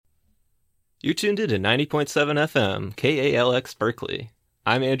You're tuned in to 90.7 FM, KALX Berkeley.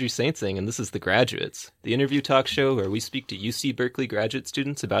 I'm Andrew Saintsing, and this is The Graduates, the interview talk show where we speak to UC Berkeley graduate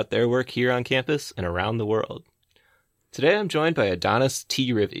students about their work here on campus and around the world. Today I'm joined by Adonis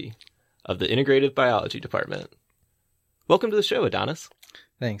T. Rivie of the Integrative Biology Department. Welcome to the show, Adonis.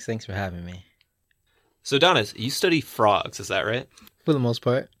 Thanks for having me. So Adonis, you study frogs, is that right? For the most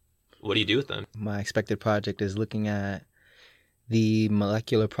part. What do you do with them? My expected project is looking at the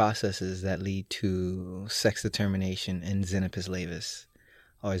molecular processes that lead to sex determination in Xenopus laevis,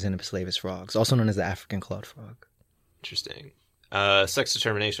 or Xenopus laevis frogs, also known as the African clawed frog. Interesting. Sex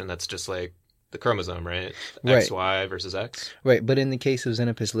determination, that's just like the chromosome, right? Right. XY versus X? Right, but in the case of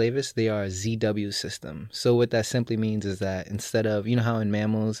Xenopus laevis, they are a ZW system. So what that simply means is that instead of, you know how in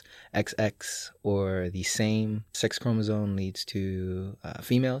mammals, XX or the same sex chromosome leads to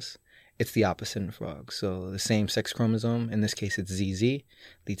females? It's the opposite in frogs. So the same sex chromosome, in this case it's ZZ,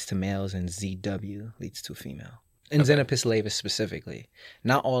 leads to males, and ZW leads to a female. In Xenopus laevis specifically.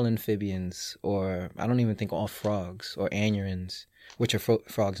 Not all amphibians, or I don't even think all frogs or anurans, which are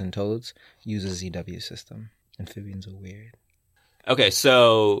frogs and toads, use a ZW system. Amphibians are weird. Okay,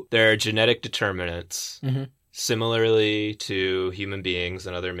 so there are genetic determinants, Mm-hmm. similarly to human beings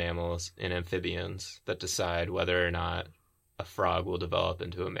and other mammals and amphibians, that decide whether or not a frog will develop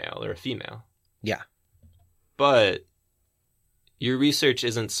into a male or a female. Yeah. But your research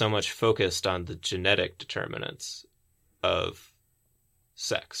isn't so much focused on the genetic determinants of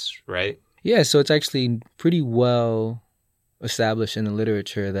sex, right? Yeah, so it's actually pretty well established in the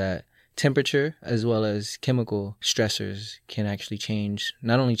literature that temperature as well as chemical stressors can actually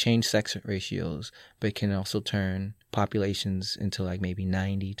not only change sex ratios, but can also turn populations into like maybe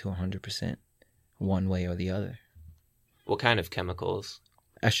 90 to 100% one way or the other. What kind of chemicals?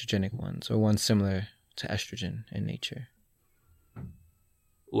 Estrogenic ones, or ones similar to estrogen in nature.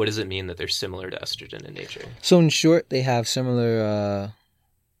 What does it mean that they're similar to estrogen in nature? So in short, they have similar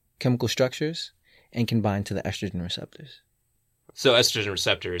chemical structures and can bind to the estrogen receptors. So estrogen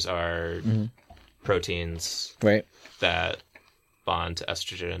receptors are proteins, right, that bond to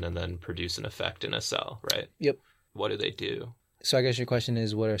estrogen and then produce an effect in a cell, right? Yep. What do they do? So I guess your question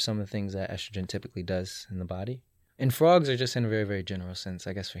is, what are some of the things that estrogen typically does in the body? And frogs are just in a very, very general sense,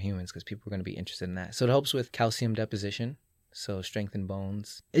 I guess, for humans, because people are going to be interested in that. So it helps with calcium deposition, so strengthen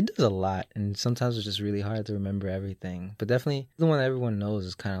bones. It does a lot, and sometimes it's just really hard to remember everything. But definitely the one that everyone knows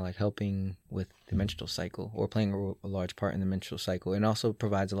is kind of like helping with the menstrual cycle, or playing a large part in the menstrual cycle. And also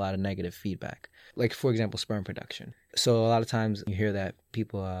provides a lot of negative feedback, like, for example, sperm production. So a lot of times you hear that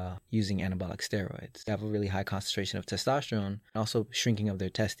people are using anabolic steroids. They have a really high concentration of testosterone, and also shrinking of their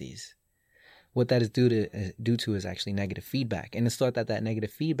testes. What that is due to is actually negative feedback. And it's thought that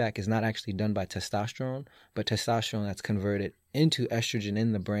negative feedback is not actually done by testosterone, but testosterone that's converted into estrogen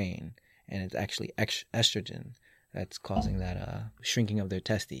in the brain. And it's actually estrogen that's causing that shrinking of their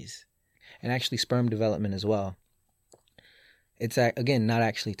testes. And actually sperm development as well. It's, again, not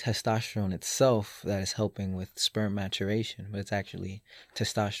actually testosterone itself that is helping with sperm maturation, but it's actually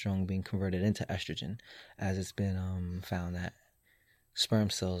testosterone being converted into estrogen, as it's been found that sperm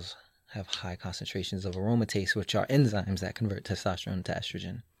cells have high concentrations of aromatase, which are enzymes that convert testosterone to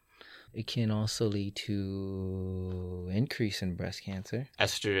estrogen. It can also lead to increase in breast cancer.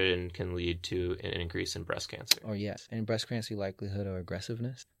 Estrogen can lead to an increase in breast cancer. Or yes, and breast cancer likelihood or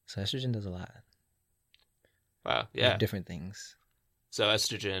aggressiveness. So estrogen does a lot. Wow, yeah. Different things. So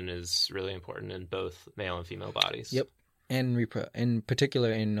estrogen is really important in both male and female bodies. Yep, and in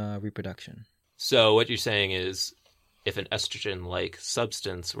particular in reproduction. So what you're saying is, if an estrogen-like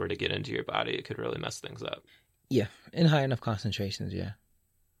substance were to get into your body, it could really mess things up. Yeah, in high enough concentrations, yeah.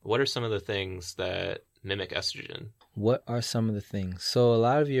 What are some of the things that mimic estrogen? What are some of the things? So a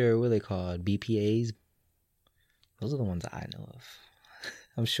lot of your, what are they called, BPAs? Those are the ones I know of.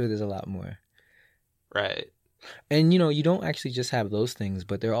 I'm sure there's a lot more. Right. And, you don't actually just have those things,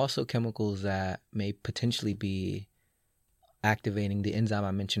 but there are also chemicals that may potentially be activating the enzyme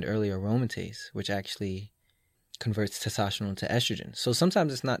I mentioned earlier, aromatase, which actually converts testosterone to estrogen. So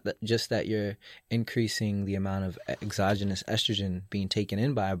sometimes it's not just that you're increasing the amount of exogenous estrogen being taken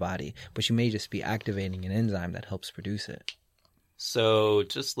in by a body, but you may just be activating an enzyme that helps produce it. So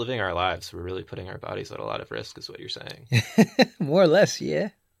just living our lives, we're really putting our bodies at a lot of risk, is what you're saying. More or less, yeah.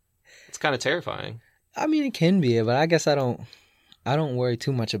 It's kind of terrifying. I mean, it can be, but I guess I don't worry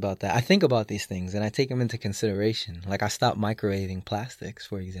too much about that. I think about these things and I take them into consideration. Like I stop microwaving plastics,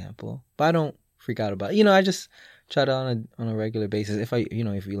 for example, but I don't freak out about it. I just try to on a regular basis. If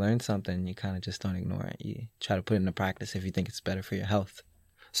you learn something, you kind of just don't ignore it. You try to put it into practice if you think it's better for your health.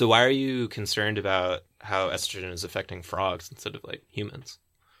 So why are you concerned about how estrogen is affecting frogs instead of like humans?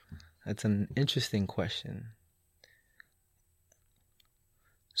 That's an interesting question.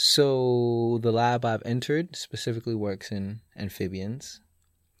 So the lab I've entered specifically works in amphibians.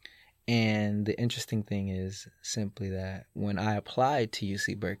 And the interesting thing is simply that when I applied to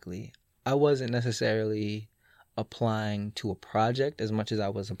UC Berkeley, I wasn't necessarily applying to a project as much as I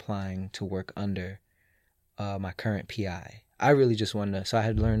was applying to work under my current PI. I really just wanted to, so I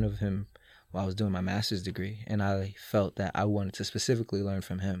had learned of him while I was doing my master's degree, and I felt that I wanted to specifically learn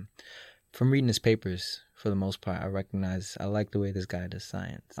from him. From reading his papers, for the most part, I like the way this guy does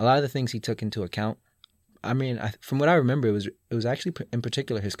science. A lot of the things he took into account, I mean, from what I remember, it was actually in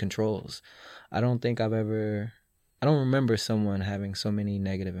particular his controls. I don't remember someone having so many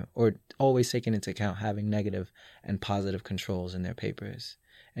negative, or always taking into account having negative and positive controls in their papers.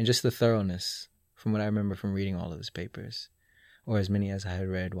 And just the thoroughness, from what I remember from reading all of his papers, or as many as I had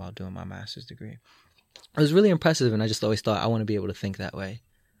read while doing my master's degree. It was really impressive, and I just always thought I want to be able to think that way,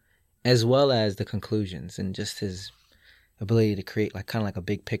 as well as the conclusions and just his ability to create kind of a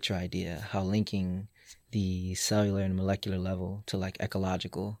big picture idea, how linking the cellular and molecular level to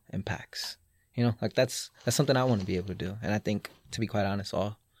ecological impacts. That's something I want to be able to do. And I think, to be quite honest,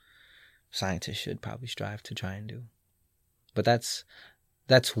 all scientists should probably strive to try and do. But that's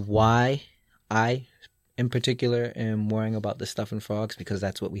why I, in particular, am worrying about the stuff in frogs, because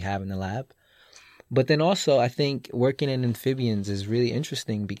that's what we have in the lab. But then also, I think working in amphibians is really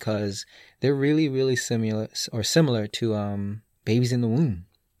interesting because they're really, really similar to babies in the womb.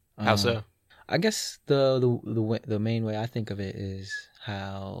 How so? I guess the main way I think of it is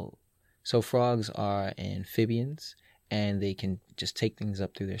how, so frogs are amphibians and they can just take things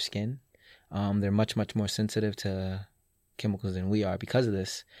up through their skin. They're much, much more sensitive to chemicals than we are because of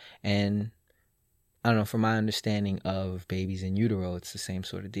this. And I don't know, from my understanding of babies in utero, it's the same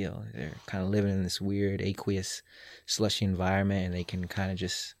sort of deal. They're kind of living in this weird aqueous, slushy environment, and they can kind of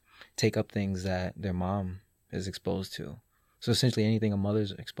just take up things that their mom is exposed to. So essentially anything a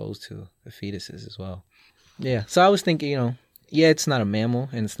mother's exposed to, the fetuses as well. Yeah, so I was thinking, it's not a mammal,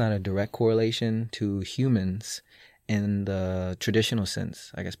 and it's not a direct correlation to humans in the traditional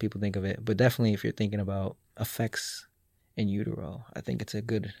sense. I guess people think of it. But definitely if you're thinking about effects in utero, I think it's a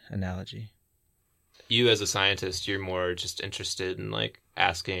good analogy. You as a scientist, you're more just interested in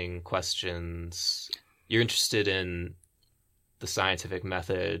asking questions. You're interested in the scientific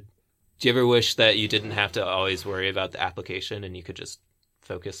method. Do you ever wish that you didn't have to always worry about the application and you could just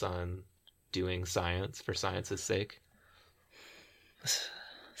focus on doing science for science's sake? It's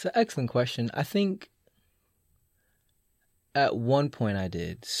an excellent question. I think at one point I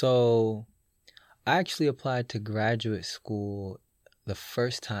did. So I actually applied to graduate school the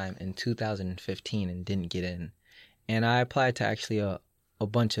first time in 2015 and didn't get in. And I applied to actually a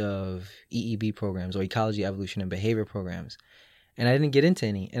bunch of EEB programs, or ecology, evolution, and behavior programs. And I didn't get into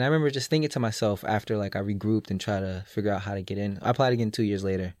any. And I remember just thinking to myself after I regrouped and tried to figure out how to get in. I applied again 2 years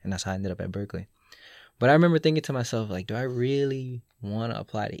later, and that's how I ended up at Berkeley. But I remember thinking to myself, do I really want to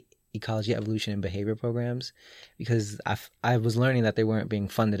apply to ecology, evolution, and behavior programs? Because I was learning that they weren't being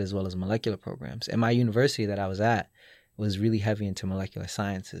funded as well as molecular programs. And my university that I was at was really heavy into molecular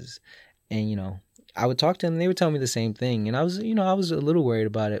sciences. And, I would talk to them and they would tell me the same thing. And I was a little worried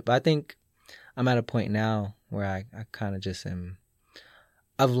about it. But I think I'm at a point now where I kind of just am.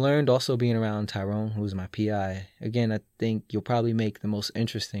 I've learned also being around Tyrone, who's my PI. Again, I think you'll probably make the most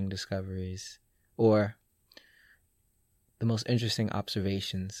interesting discoveries or the most interesting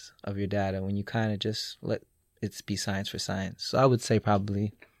observations of your data when you kind of just let it be science for science. So I would say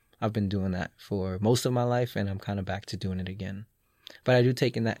probably I've been doing that for most of my life, and I'm kind of back to doing it again. But I do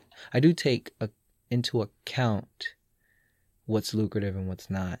take into account what's lucrative and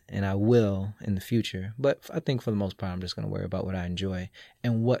what's not, and I will in the future. But I think for the most part, I'm just going to worry about what I enjoy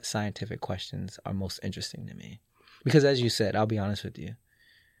and what scientific questions are most interesting to me. Because as you said, I'll be honest with you,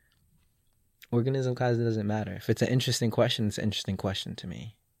 organism kind of doesn't matter. If it's an interesting question, it's an interesting question to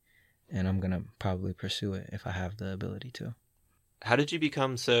me, and I'm going to probably pursue it if I have the ability to. How did you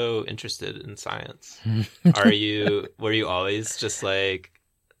become so interested in science? Were you always just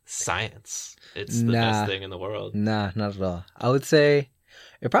science? It's the best thing in the world. Nah, not at all. I would say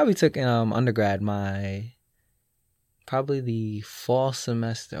it probably took undergrad probably the fall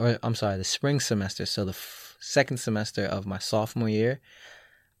semester, or I'm sorry, the spring semester. So the second semester of my sophomore year,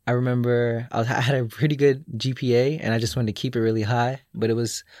 I remember I had a pretty good GPA and I just wanted to keep it really high, but I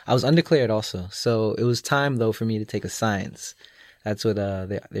was undeclared also. So it was time though for me to take a science. That's what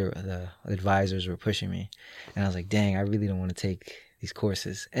the advisors were pushing me. And I was like, dang, I really don't want to take these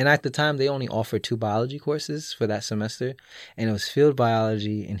courses. And at the time, they only offered 2 biology courses for that semester. And it was field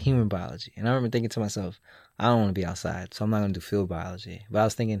biology and human biology. And I remember thinking to myself, I don't want to be outside, so I'm not going to do field biology. But I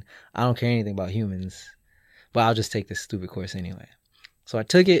was thinking, I don't care anything about humans, but I'll just take this stupid course anyway. So I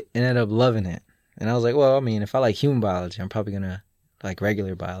took it and ended up loving it. And I was like, well, I mean, if I like human biology, I'm probably going to like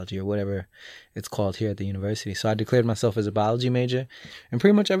regular biology or whatever it's called here at the university. So I declared myself as a biology major. And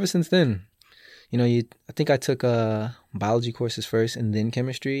pretty much ever since then, I think I took biology courses first and then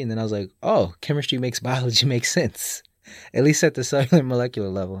chemistry. And then I was like, oh, chemistry makes biology make sense, at least at the cellular molecular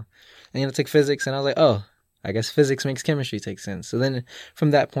level. And I took physics and I was like, oh, I guess physics makes chemistry take sense. So then from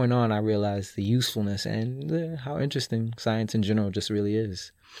that point on, I realized the usefulness and how interesting science in general just really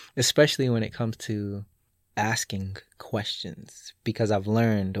is, especially when it comes to asking questions, because I've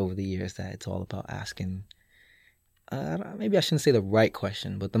learned over the years that it's all about asking, maybe I shouldn't say the right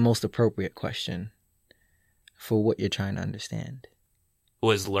question, but the most appropriate question for what you're trying to understand.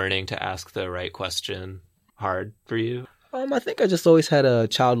 Was learning to ask the right question hard for you? I think I just always had a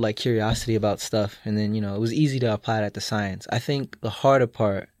childlike curiosity about stuff, and then, it was easy to apply that to science. I think the harder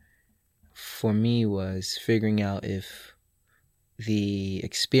part for me was figuring out if the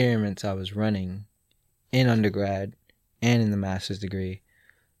experiments I was running in undergrad and in the master's degree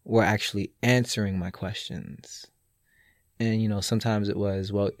were actually answering my questions. And, sometimes it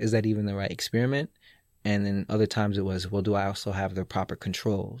was, well, is that even the right experiment? And then other times it was, well, do I also have the proper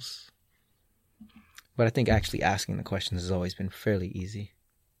controls? But I think actually asking the questions has always been fairly easy.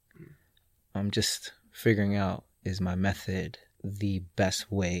 I'm just figuring out, is my method the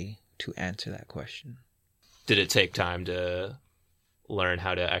best way to answer that question? Did it take time to learn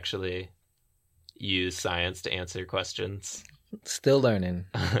how to actually use science to answer questions? Still learning.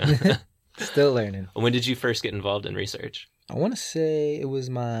 Still learning. When did you first get involved in research? I want to say it was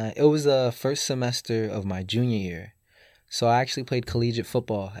the first semester of my junior year. So I actually played collegiate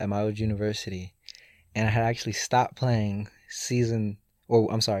football at my old university. And I had actually stopped playing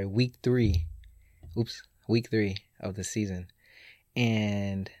week 3 of the season.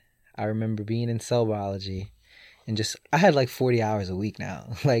 And I remember being in cell biology and I had like 40 hours a week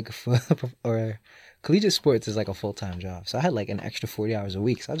now. Or collegiate sports is like a full-time job. So I had like an extra 40 hours a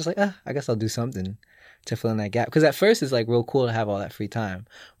week. So I was just like, I guess I'll do something to fill in that gap. Because at first it's like real cool to have all that free time.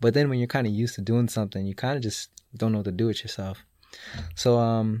 But then when you're kind of used to doing something, you kind of just don't know what to do with yourself.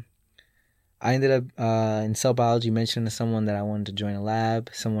 So, I ended up in cell biology mentioning to someone that I wanted to join a lab.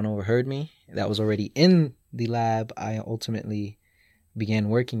 Someone overheard me. That was already in the lab I ultimately began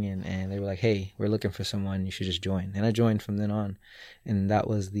working in. And they were like, hey, we're looking for someone. You should just join. And I joined from then on. And that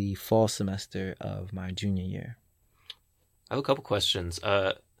was the fall semester of my junior year. I have a couple questions.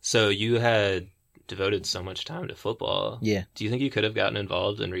 So you had devoted so much time to football. Yeah. Do you think you could have gotten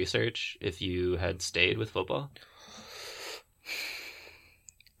involved in research if you had stayed with football?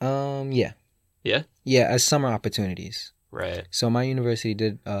 Yeah. Yeah? Yeah, as summer opportunities. Right. So my university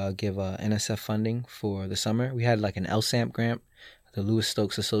did give NSF funding for the summer. We had like an LSAMP grant, the Lewis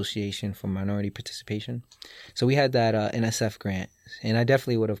Stokes Association for Minority Participation. So we had that NSF grant. And I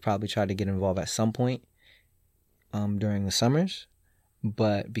definitely would have probably tried to get involved at some point during the summers.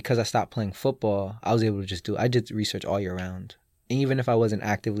 But because I stopped playing football, I was able to I did research all year round. And even if I wasn't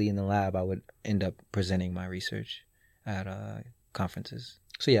actively in the lab, I would end up presenting my research at conferences.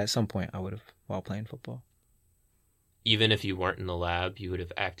 So yeah, at some point I would have while playing football. Even if you weren't in the lab, you would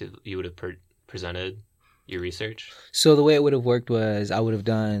have presented your research? So the way it would have worked was I would have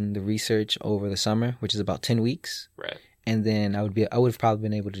done the research over the summer, which is about 10 weeks. Right. And then I would have probably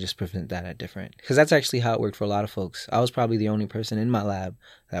been able to just present that at different, because that's actually how it worked for a lot of folks. I was probably the only person in my lab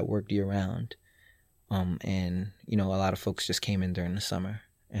that worked year round. And a lot of folks just came in during the summer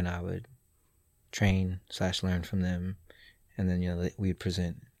and I would train/learn from them. And then, we'd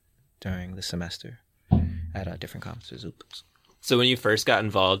present during the semester at different conferences. Oops. So when you first got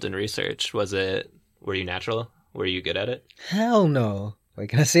involved in research, were you natural? Were you good at it? Hell no. Wait,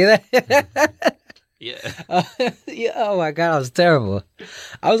 can I say that? Yeah. Yeah. Oh my God, I was terrible.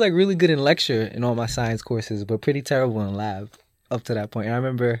 I was like really good in lecture in all my science courses, but pretty terrible in lab up to that point. And I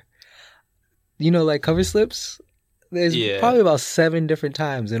remember, like cover slips. There's probably about 7 different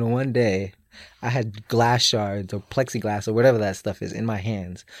times in one day I had glass shards or plexiglass or whatever that stuff is in my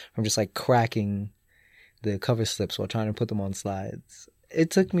hands from just like cracking the cover slips while trying to put them on slides.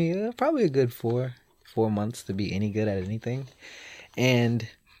 It took me probably a good 4 months to be any good at anything. And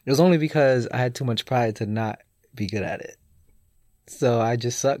it was only because I had too much pride to not be good at it. So I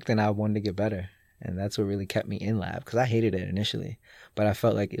just sucked and I wanted to get better. And that's what really kept me in lab, because I hated it initially. But I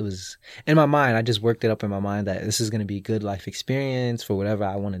felt like it was, in my mind, I just worked it up in my mind that this is going to be a good life experience for whatever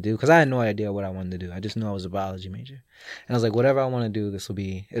I want to do. Because I had no idea what I wanted to do. I just knew I was a biology major. And I was like, whatever I want to do,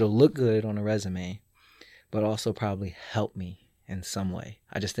 it'll look good on a resume, but also probably help me in some way.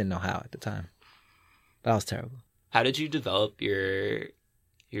 I just didn't know how at the time. That was terrible. How did you develop your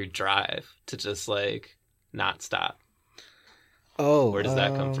drive to just like not stop? Oh, Where does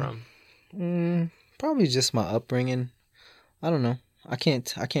that come from? Probably just my upbringing. I don't know. I can't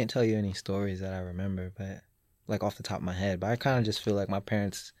tell you any stories that I remember, but like off the top of my head. But I kind of just feel like my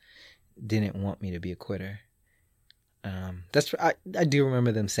parents didn't want me to be a quitter. I do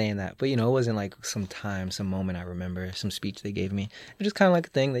remember them saying that, but it wasn't like some moment I remember, some speech they gave me. It was just kind of like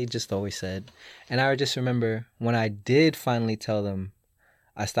a thing they just always said. And I just remember when I did finally tell them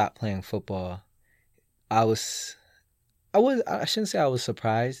I stopped playing football, I shouldn't say I was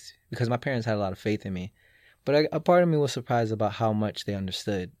surprised because my parents had a lot of faith in me, but a part of me was surprised about how much they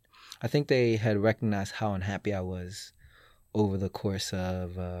understood. I think they had recognized how unhappy I was over the course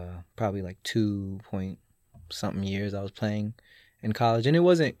of probably like 2-point-something years I was playing in college. And it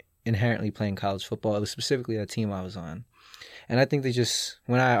wasn't inherently playing college football. It was specifically a team I was on. And I think they just,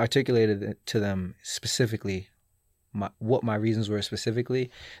 when I articulated it to them specifically, what my reasons were specifically,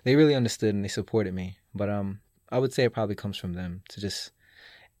 they really understood and they supported me. But I would say it probably comes from them to just,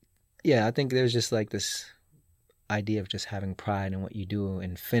 I think there's just like this idea of just having pride in what you do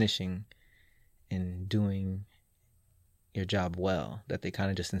and finishing and doing your job well, that they kind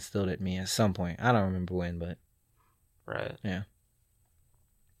of just instilled at me at some point. I don't remember when, but right. Yeah.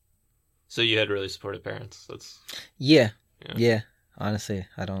 So you had really supportive parents. Yeah. Honestly,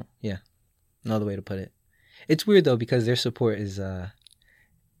 I don't. Yeah, no other way to put it. It's weird though because their support is.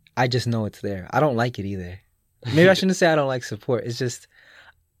 I just know it's there. I don't like it either. Maybe I shouldn't say I don't like support. It's just.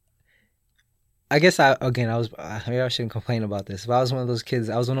 I guess maybe I shouldn't complain about this, but I was one of those kids.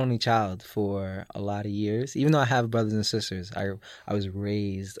 I was an only child for a lot of years. Even though I have brothers and sisters, I was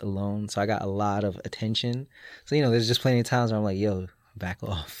raised alone, so I got a lot of attention. So there's just plenty of times where I'm like, "Yo, back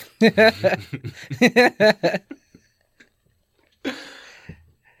off."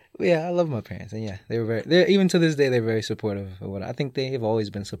 Yeah, I love my parents, and they're even to this day they're very supportive of what I think they have always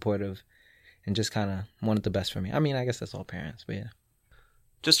been supportive, and just kind of wanted the best for me. I mean, I guess that's all parents, but yeah.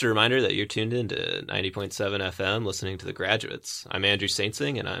 Just a reminder that you're tuned in to 90.7 FM listening to The Graduates. I'm Andrew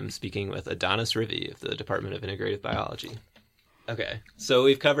Saintsing, and I'm speaking with Adonis Rivie of the Department of Integrative Biology. Okay, so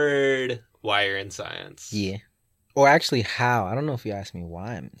we've covered why you're in science. Yeah. Or actually how. I don't know if you asked me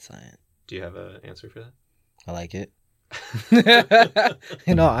why I'm in science. Do you have an answer for that? I like it.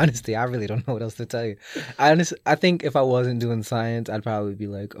 In all honesty, I really don't know what else to tell you. I think if I wasn't doing science, I'd probably be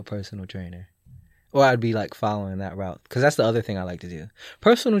like a personal trainer. Or I'd be like following that route. Because that's the other thing I like to do.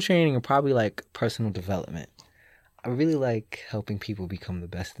 Personal training or probably like personal development. I really like helping people become the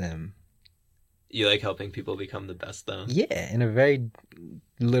best them. You like helping people become the best them? Yeah, in a very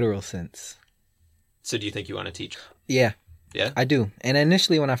literal sense. So do you think you want to teach? Yeah. Yeah? I do. And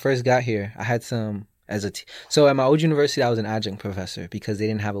initially when I first got here, I had some... So at my old university, I was an adjunct professor because they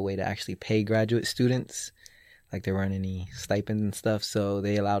didn't have a way to actually pay graduate students. Like there weren't any stipends and stuff. So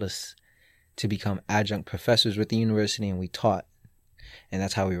they allowed us to become adjunct professors with the university and we taught. And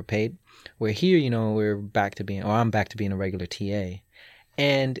that's how we were paid. Where here, I'm back to being a regular TA.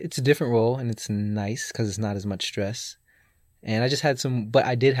 And it's a different role and it's nice because it's not as much stress. And I just had but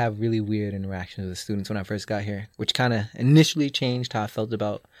I did have really weird interactions with the students when I first got here, which kind of initially changed how I felt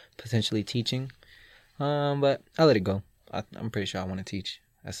about potentially teaching. But I let it go. I'm pretty sure I want to teach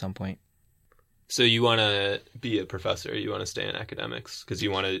at some point. So you want to be a professor? You want to stay in academics because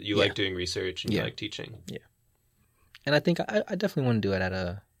you like doing research and you like teaching? Yeah. And I think I definitely want to do it at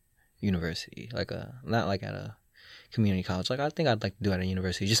a university, not like at a community college. Like I think I'd like to do it at a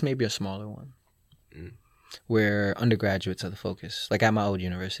university, just maybe a smaller one, where undergraduates are the focus. Like at my old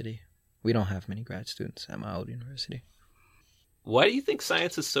university, we don't have many grad students at my old university. Why do you think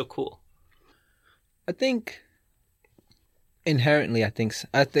science is so cool? I think inherently, I think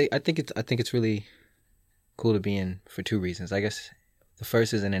it's really cool to be in for two reasons. I guess the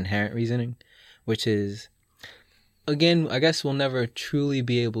first is an inherent reasoning, which is, again, I guess we'll never truly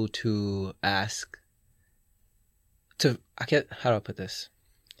be able to how do I put this?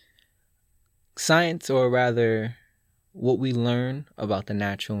 Science, or rather, what we learn about the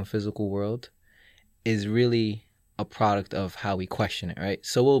natural and physical world is really a product of how we question it, right?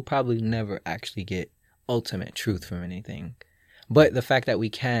 So we'll probably never actually get ultimate truth from anything. But the fact that we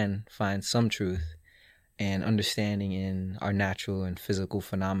can find some truth and understanding in our natural and physical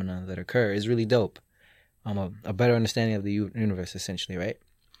phenomena that occur is really dope. A better understanding of the universe, essentially, right?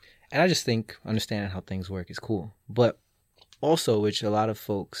 And I just think understanding how things work is cool. But also, which a lot of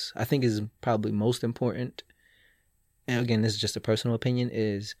folks, I think is probably most important, and again, this is just a personal opinion,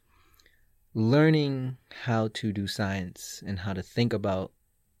 is learning how to do science and how to think about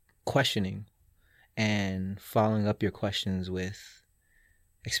questioning and following up your questions with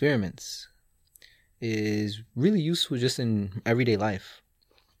experiments is really useful just in everyday life.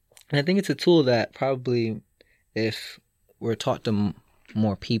 And I think it's a tool that probably, if we're taught to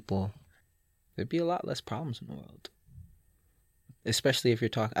more people, there'd be a lot less problems in the world. Especially if you're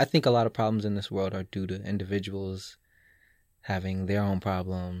talking, I think a lot of problems in this world are due to individuals having their own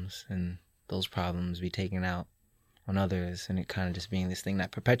problems and those problems be taken out on others, and it kind of just being this thing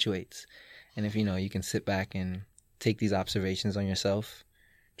that perpetuates. And if you can sit back and take these observations on yourself,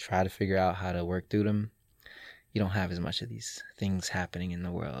 try to figure out how to work through them, you don't have as much of these things happening in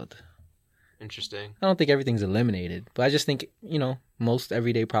the world. Interesting. I don't think everything's eliminated, but I just think, most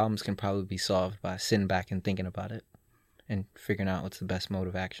everyday problems can probably be solved by sitting back and thinking about it and figuring out what's the best mode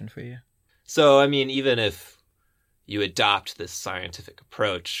of action for you. So, I mean, even if you adopt this scientific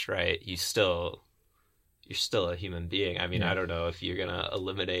approach, right, you're still a human being. I mean, yeah. I don't know if you're going to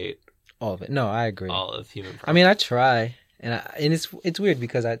eliminate all of it. No, I agree. All of human problems. I mean, I try, and it's weird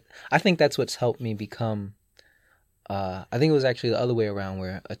because I think that's what's helped me become, I think it was actually the other way around,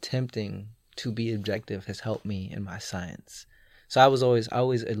 where attempting to be objective has helped me in my science. So I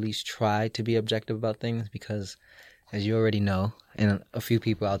always at least try to be objective about things because, as you already know, and a few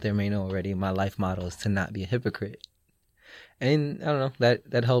people out there may know already, my life motto is to not be a hypocrite. And I don't know,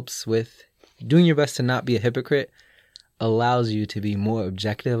 that helps with doing your best to not be a hypocrite, allows you to be more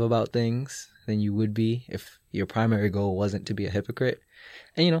objective about things than you would be if your primary goal wasn't to be a hypocrite.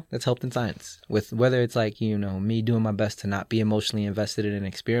 And, that's helped in science. With whether it's like, me doing my best to not be emotionally invested in an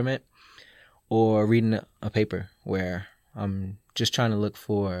experiment, or reading a paper where I'm just trying to look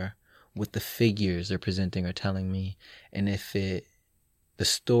for what the figures they're presenting are telling me, and if the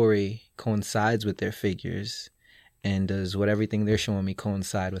story coincides with their figures, and does what everything they're showing me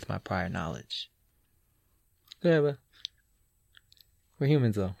coincide with my prior knowledge. Yeah, but we're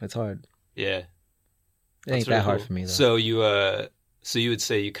humans though. It's hard. Yeah. It ain't that hard for me though. So you would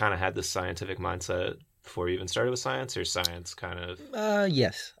say you kind of had this scientific mindset before you even started with science, or science kind of?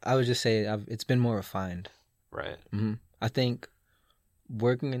 Yes. I would just say it's been more refined. Right. Mm-hmm. I think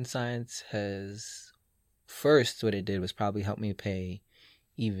working in science has, first, what it did was probably help me pay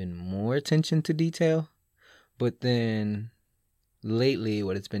even more attention to detail. But then lately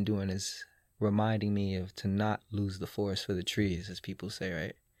what it's been doing is reminding me to not lose the forest for the trees, as people say,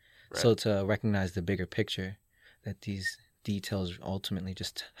 right? So to recognize the bigger picture that these details ultimately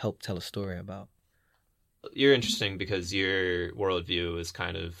just help tell a story about. You're interesting because your worldview is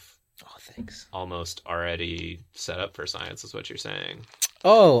kind of thanks. Almost already set up for science, is what you're saying.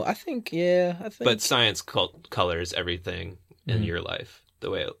 Oh, I think. But science colors everything in your life, the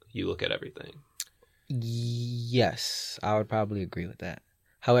way you look at everything. Yes, I would probably agree with that.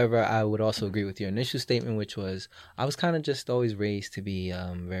 However, I would also agree with your initial statement, which was I was kind of just always raised to be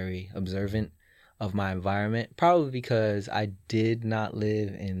very observant of my environment, probably because I did not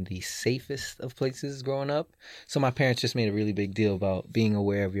live in the safest of places growing up. So my parents just made a really big deal about being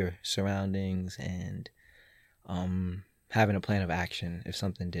aware of your surroundings and having a plan of action if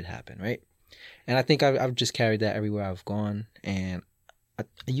something did happen, right? And I think I've just carried that everywhere I've gone, and I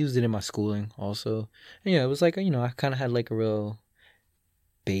used it in my schooling also. And it was like, I kind of had like a real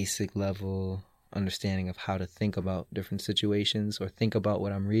basic level understanding of how to think about different situations or think about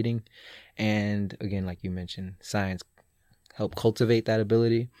what I'm reading. And again, like you mentioned, science helped cultivate that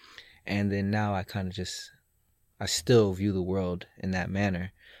ability. And then now I still view the world in that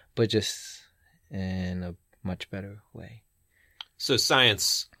manner, but just in a much better way. So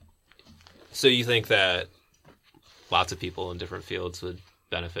you think that lots of people in different fields would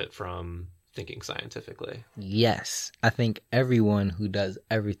benefit from thinking scientifically? Yes. I think everyone who does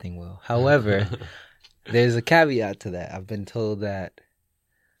everything will. However, there's a caveat to that. I've been told that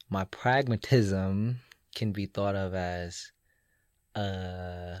my pragmatism can be thought of as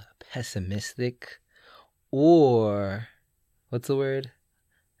pessimistic, or what's the word?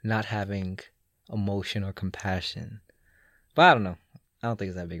 Not having emotion or compassion. But I don't know. I don't think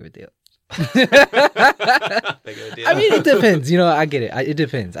it's that big of a deal. I mean, it depends. I get it. It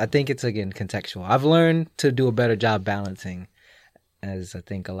depends. I think it's, again, contextual. I've learned to do a better job balancing, as I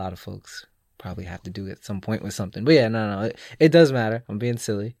think a lot of folks probably have to do at some point with something. But yeah, no, it does matter. I'm being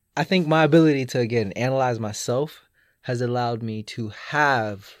silly. I think my ability to, again, analyze myself has allowed me to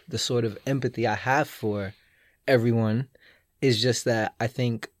have the sort of empathy I have for everyone. It's just that I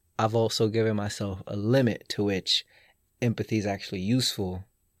think I've also given myself a limit to which empathy is actually useful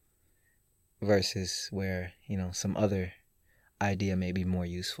versus where, some other idea may be more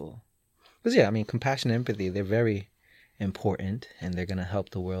useful. Because, yeah, I mean, compassion and empathy, they're very important, and they're going to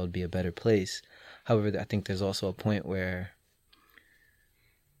help the world be a better place. However, I think there's also a point where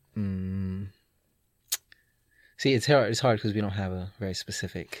See, it's hard. It's hard because we don't have a very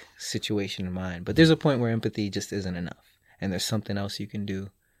specific situation in mind. But there's a point where empathy just isn't enough, and there's something else you can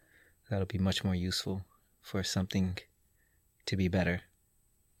do that'll be much more useful for something to be better.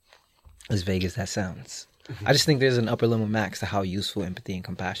 As vague as that sounds. I just think there's an upper limit max to how useful empathy and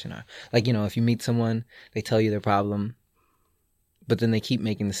compassion are. Like, if you meet someone, they tell you their problem, but then they keep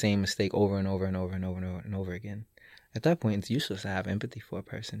making the same mistake over and over and over and over and over and over again. At that point, it's useless to have empathy for a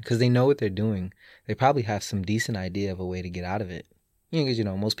person because they know what they're doing. They probably have some decent idea of a way to get out of it. Because,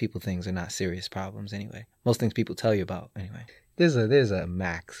 most people things are not serious problems anyway. Most things people tell you about anyway. There's a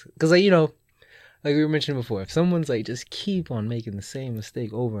max. Because, like we were mentioning before, if someone's like, just keep on making the same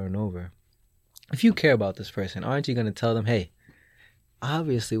mistake over and over, if you care about this person, aren't you going to tell them, hey,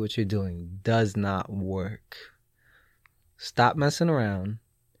 obviously what you're doing does not work. Stop messing around.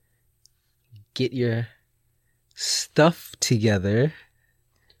 Get your stuff together.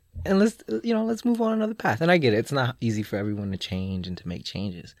 And let's move on another path. And I get it. It's not easy for everyone to change and to make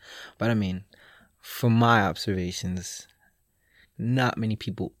changes. But I mean, from my observations, not many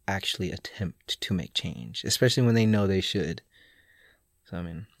people actually attempt to make change, especially when they know they should. So, I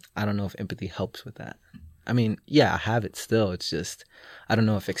mean, I don't know if empathy helps with that. I mean, yeah, I have it still. It's just, I don't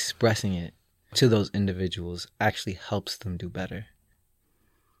know if expressing it to those individuals actually helps them do better.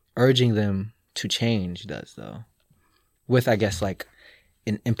 Urging them to change does, though. With, I guess, like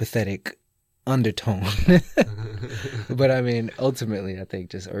an empathetic undertone. But I mean, ultimately, I think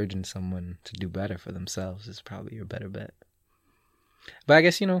just urging someone to do better for themselves is probably your better bet. But I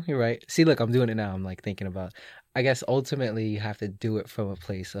guess, you're right. See, look, I'm doing it now. I'm like thinking about, I guess ultimately you have to do it from a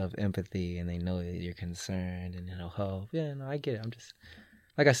place of empathy and they know that you're concerned and it'll help. Yeah, no, I get it. I'm just,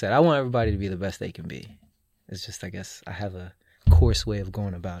 like I said, I want everybody to be the best they can be. It's just, I guess, I have a coarse way of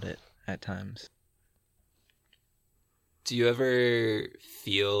going about it at times. Do you ever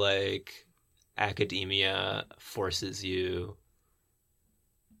feel like academia forces you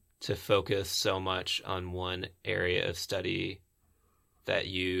to focus so much on one area of study that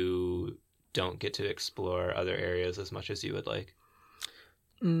you don't get to explore other areas as much as you would like?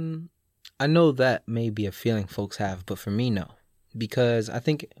 I know that may be a feeling folks have, but for me, no. Because I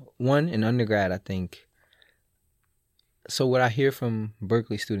think, one, in undergrad, so what I hear from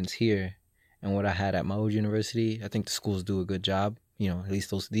Berkeley students here and what I had at my old university, I think the schools do a good job, at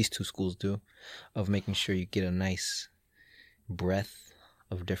least these two schools do, of making sure you get a nice breadth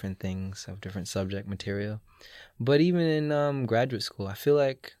of different things, of different subject material. But even in graduate school, I feel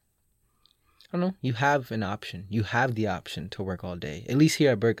like, I don't know, you have an option. You have the option to work all day, at least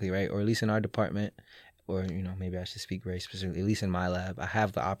here at Berkeley, right? Or at least in our department, or, maybe I should speak very specifically, at least in my lab, I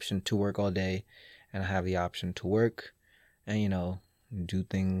have the option to work all day and I have the option to work and, do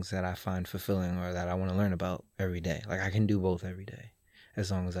things that I find fulfilling or that I want to learn about every day. Like I can do both every day as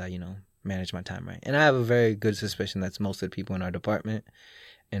long as I, manage my time right. And I have a very good suspicion that's most of the people in our department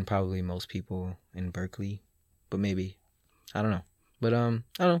and probably most people in Berkeley, but maybe, I don't know. But I don't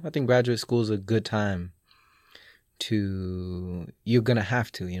know, I think graduate school is a good time you're going to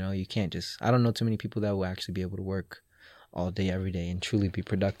have to, you can't just, I don't know too many people that will actually be able to work all day, every day and truly be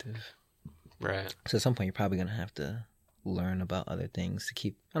productive. Right. So at some point you're probably going to have to learn about other things to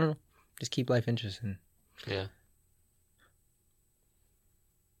keep, I don't know, just keep life interesting. Yeah.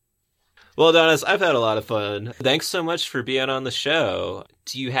 Well, Adonis, I've had a lot of fun. Thanks so much for being on the show.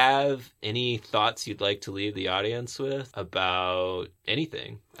 Do you have any thoughts you'd like to leave the audience with about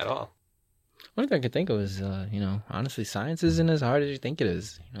anything at all? One thing I could think of is, honestly, science isn't as hard as you think it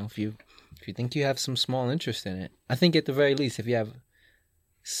is. If you think you have some small interest in it, I think at the very least, if you have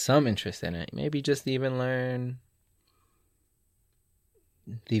some interest in it, maybe just even learn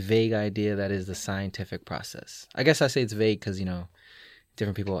the vague idea that is the scientific process. I guess I say it's vague because,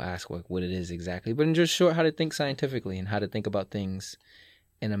 different people ask what it is exactly, but in just short, how to think scientifically and how to think about things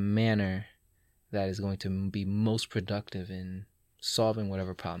in a manner that is going to be most productive in solving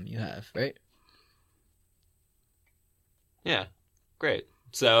whatever problem you have, right? Yeah, great.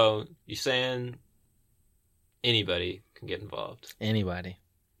 So you're saying anybody can get involved? Anybody.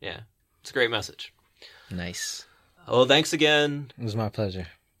 Yeah, it's a great message. Nice. Well, thanks again. It was my pleasure.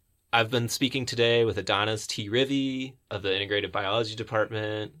 I've been speaking today with Adonis T. Rivie of the Integrated Biology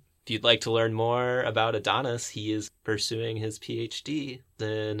Department. If you'd like to learn more about Adonis, he is pursuing his PhD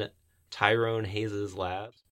in Tyrone Hayes' lab.